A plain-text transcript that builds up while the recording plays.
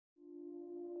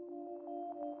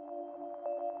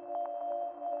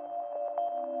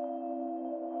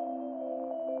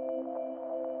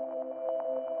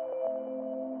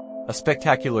A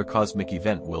spectacular cosmic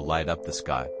event will light up the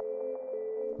sky.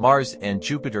 Mars and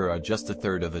Jupiter are just a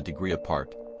third of a degree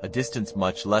apart, a distance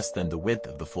much less than the width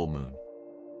of the full moon.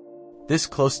 This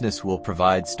closeness will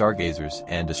provide stargazers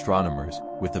and astronomers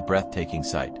with a breathtaking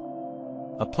sight.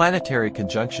 A planetary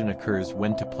conjunction occurs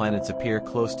when two planets appear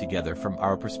close together from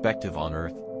our perspective on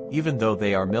Earth, even though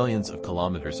they are millions of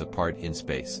kilometers apart in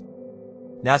space.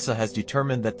 NASA has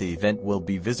determined that the event will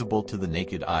be visible to the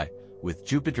naked eye, with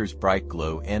Jupiter's bright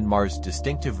glow and Mars'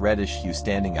 distinctive reddish hue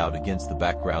standing out against the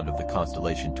background of the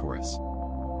constellation Taurus.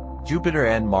 Jupiter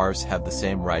and Mars have the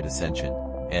same right ascension,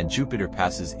 and Jupiter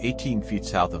passes 18 feet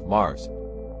south of Mars.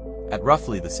 At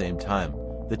roughly the same time,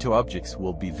 the two objects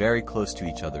will be very close to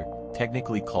each other,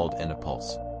 technically called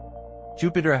enipulse.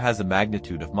 Jupiter has a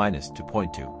magnitude of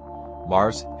 -2.2.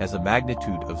 Mars has a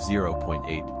magnitude of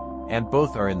 0.8, and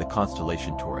both are in the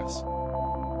constellation Taurus.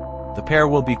 The pair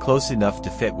will be close enough to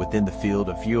fit within the field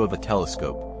of view of a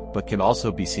telescope, but can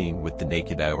also be seen with the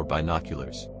naked eye or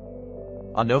binoculars.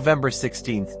 On November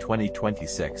 16,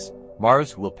 2026,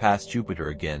 Mars will pass Jupiter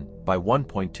again, by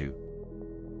 1.2.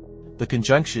 The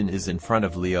conjunction is in front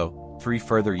of Leo, 3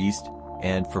 further east,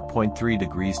 and for 0.3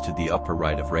 degrees to the upper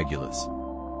right of Regulus.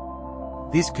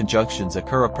 These conjunctions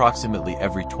occur approximately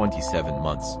every 27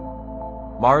 months.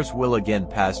 Mars will again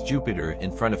pass Jupiter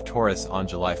in front of Taurus on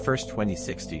July 1,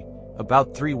 2060,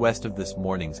 about 3 west of this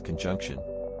morning's conjunction.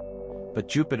 But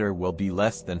Jupiter will be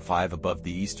less than 5 above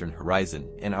the eastern horizon,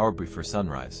 an hour before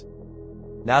sunrise.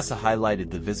 NASA highlighted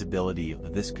the visibility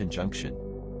of this conjunction,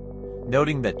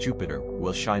 noting that Jupiter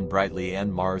will shine brightly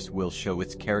and Mars will show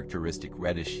its characteristic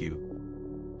reddish hue,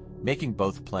 making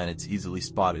both planets easily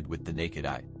spotted with the naked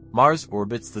eye. Mars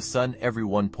orbits the Sun every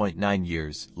 1.9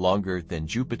 years, longer than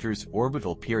Jupiter's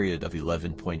orbital period of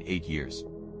 11.8 years.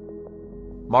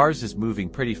 Mars is moving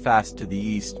pretty fast to the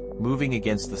east, moving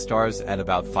against the stars at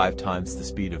about 5 times the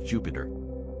speed of Jupiter.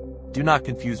 Do not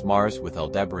confuse Mars with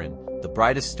Aldebaran, the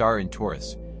brightest star in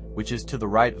Taurus, which is to the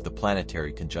right of the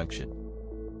planetary conjunction.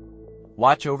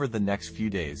 Watch over the next few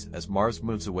days as Mars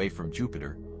moves away from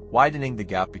Jupiter, widening the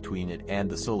gap between it and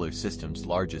the solar system's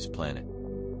largest planet.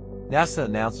 NASA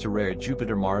announced a rare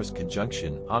Jupiter-Mars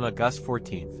conjunction on August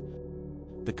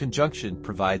 14th. The conjunction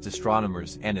provides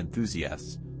astronomers and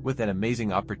enthusiasts with an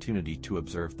amazing opportunity to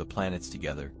observe the planets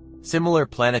together. Similar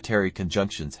planetary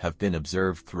conjunctions have been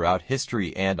observed throughout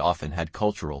history and often had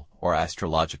cultural or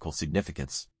astrological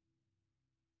significance.